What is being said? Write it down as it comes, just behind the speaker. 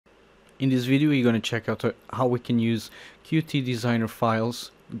In this video, you're going to check out how we can use QtDesigner files,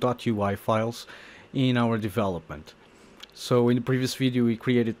 .ui files, in our development. So in the previous video, we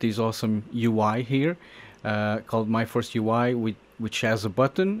created this awesome UI here called My First UI, which has a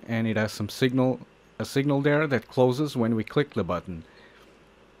button and it has a signal there that closes when we click the button.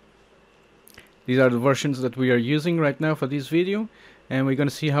 These are the versions that we are using right now for this video, and we're going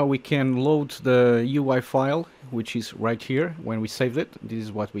to see how we can load the UI file, which is right here. When we saved it, this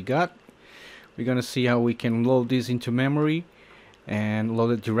is what we got. We're going to see how we can load this into memory and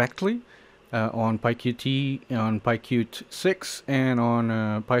load it directly on PyQt, on PyQt6, and on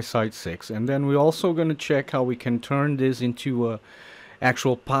PyQt6. And then we're also going to check how we can turn this into a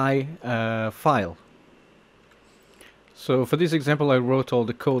actual Py file. So for this example, I wrote all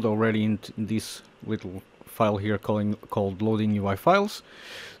the code already in this little file here called loading UI files,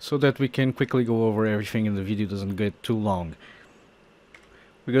 so that we can quickly go over everything and the video doesn't get too long.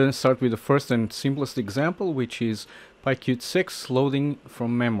 We're going to start with the first and simplest example, which is PyQt6 loading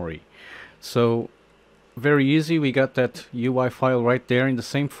from memory. So very easy, we got that UI file right there in the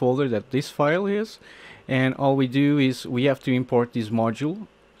same folder that this file is, and all we do is we have to import this module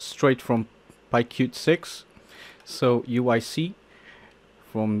straight from PyQt6. So UIC,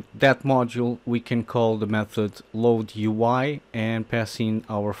 from that module we can call the method load UI and pass in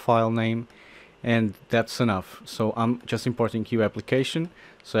our file name, and that's enough. So I'm just importing Q application,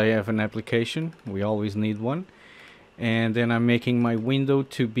 so I have an application, we always need one, and then I'm making my window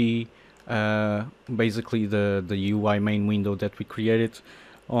to be basically the UI main window that we created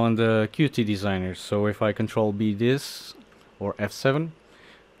on the QtDesigner. So if I control B this or F7,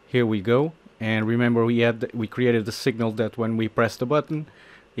 here we go. And remember, we created the signal that when we press the button,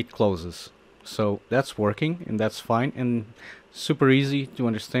 it closes. So that's working, and that's fine, and super easy to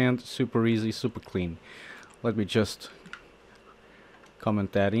understand, super easy, super clean. Let me just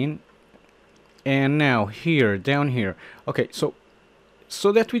comment that in. And now here, down here. Okay,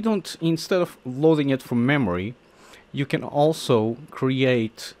 so that we don't, instead of loading it from memory, you can also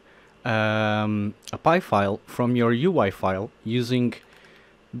create a Py file from your UI file using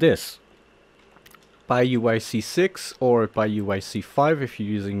this. PyQt6 or PyQt5 if you're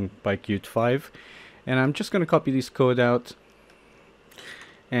using PyQt5, and I'm just going to copy this code out,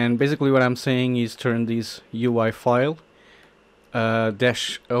 and basically what I'm saying is turn this UI file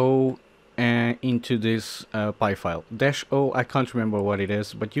 -o into this Py file. -o, I can't remember what it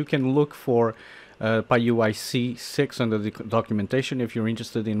is, but you can look for PyQt6 under the documentation if you're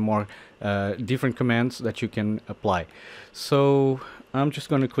interested in more different commands that you can apply. So I'm just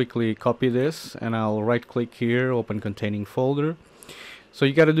going to quickly copy this, and I'll right click here, open containing folder. So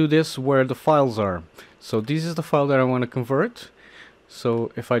you got to do this where the files are. So this is the file that I want to convert.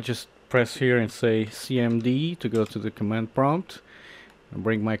 So if I just press here and say cmd to go to the command prompt, and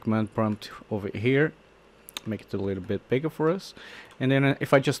bring my command prompt over here, make it a little bit bigger for us, and then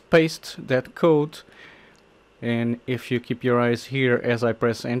if I just paste that code, and if you keep your eyes here as I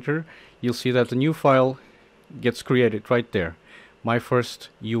press enter, you'll see that the new file gets created right there. My first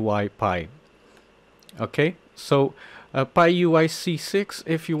UI Py. Okay, so PyQt6,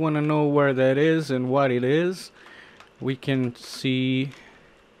 if you want to know where that is and what it is, we can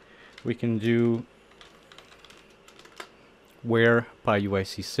do where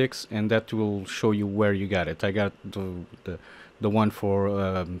PyQt6, and that will show you where you got it. I got the one for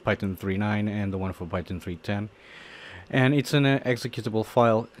Python 3.9 and the one for Python 3.10, and it's an executable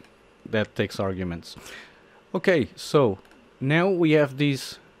file that takes arguments. Okay, so now we have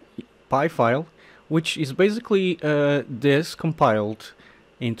this Py file, which is basically this compiled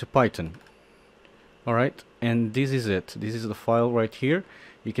into Python. Alright, and this is it. This is the file right here.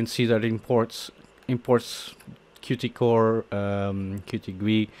 You can see that it imports Qt core, Qt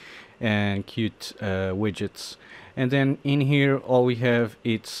GUI, and Qt widgets. And then in here, all we have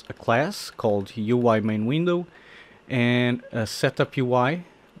is a class called UI main window and a setup UI.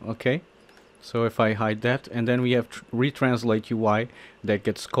 Okay. So if I hide that, and then we have retranslate UI that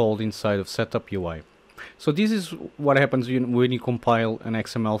gets called inside of setup UI. So this is what happens when you compile an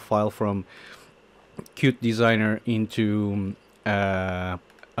XML file from QtDesigner into a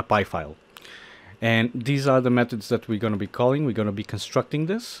Py file. And these are the methods that we're going to be calling. We're going to be constructing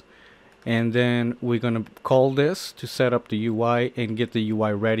this, and then we're going to call this to set up the UI and get the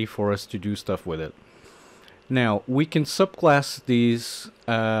UI ready for us to do stuff with it. Now we can subclass these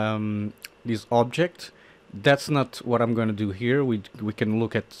this object. That's not what I'm going to do here. We can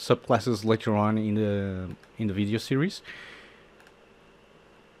look at subclasses later on in the video series.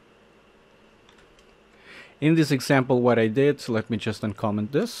 In this example, what I did, so let me just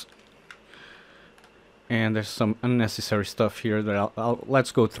uncomment this, and there's some unnecessary stuff here that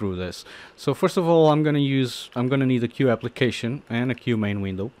let's go through this. So first of all, I'm gonna need a Q application and a Q main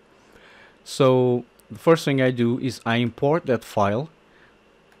window. So the first thing I do is I import that file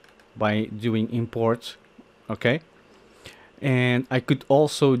by doing import, okay? And I could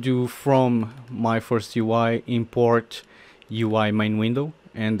also do from my first UI import UI main window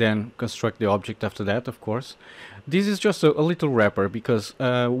and then construct the object after that, of course. This is just a little wrapper because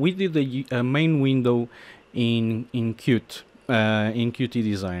we did a main window in Qt in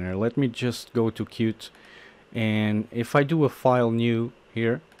QtDesigner. Let me just go to Qt, and if I do a file new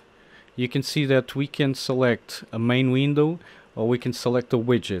here, you can see that we can select a main window or we can select a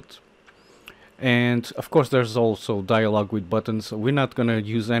widget. And of course there's also dialog with buttons. We're not going to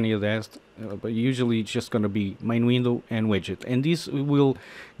use any of that, but usually it's just going to be main window and widget, and this will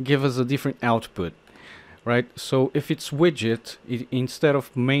give us a different output, right? So if it's widget, instead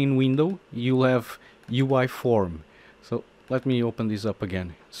of main window you'll have UI form. So let me open this up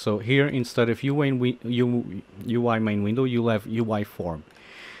again. So here, instead of UI main window, you'll have UI form.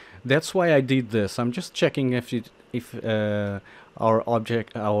 That's why I did this. I'm just checking if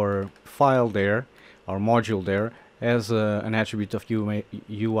our file there, our module there, has an attribute of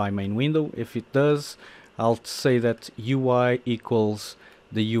UI main window. If it does, I'll say that UI equals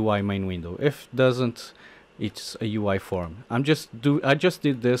the UI main window. If it doesn't, it's a UI form. I just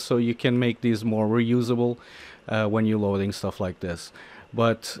did this so you can make these more reusable when you're loading stuff like this.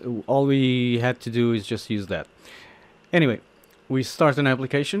 But all we had to do is just use that. Anyway, we start an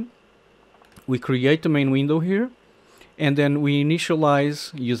application, we create the main window here, and then we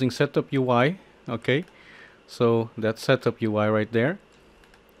initialize using setup UI. Okay, so that's setup UI right there,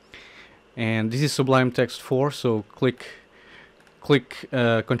 and this is Sublime Text 4, so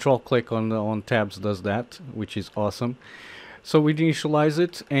control click on tabs does that, which is awesome. So we initialize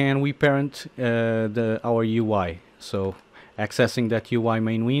it and we parent our UI, so accessing that UI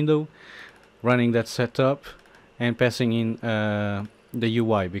main window, running that setup, and passing in the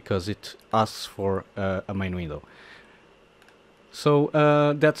UI because it asks for a main window. So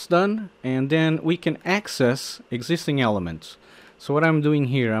that's done, and then we can access existing elements. So what I'm doing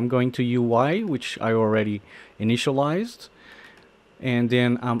here, I'm going to UI, which I already initialized, and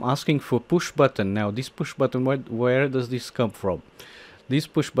then I'm asking for push button. Now this push button, where does this come from? This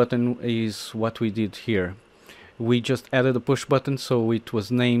push button is what we did here. We just added a push button, so it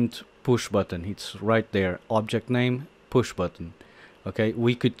was named push button. It's right there, object name push button. Okay,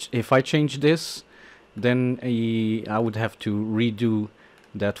 we could, if I change this, then I would have to redo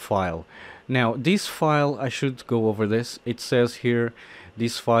that file. Now this file, I should go over this. It says here,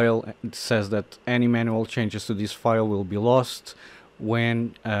 this file, it says that any manual changes to this file will be lost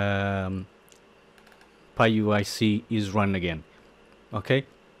when PyQt6 is run again. Okay,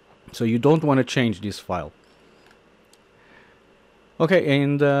 so you don't want to change this file. Okay,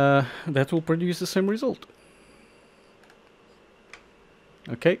 and that will produce the same result.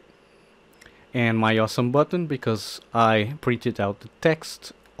 Okay, and my awesome button, because I printed out the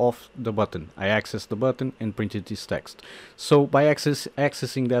text of the button. I accessed the button and printed this text. So by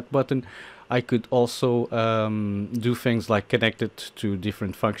accessing that button, I could also do things like connect it to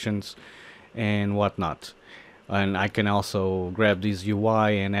different functions and whatnot. And I can also grab this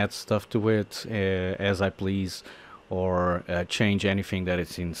UI and add stuff to it as I please, or change anything that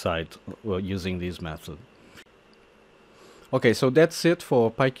is inside using this method. Okay, so that's it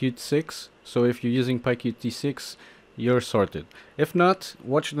for PyQt6. So if you're using PyQt6, you're sorted. If not,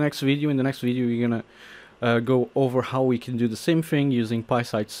 watch the next video. In the next video, you're gonna go over how we can do the same thing using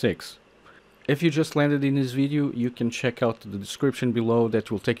PyQt6. If you just landed in this video, you can check out the description below. That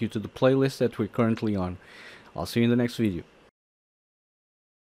will take you to the playlist that we're currently on. I'll see you in the next video.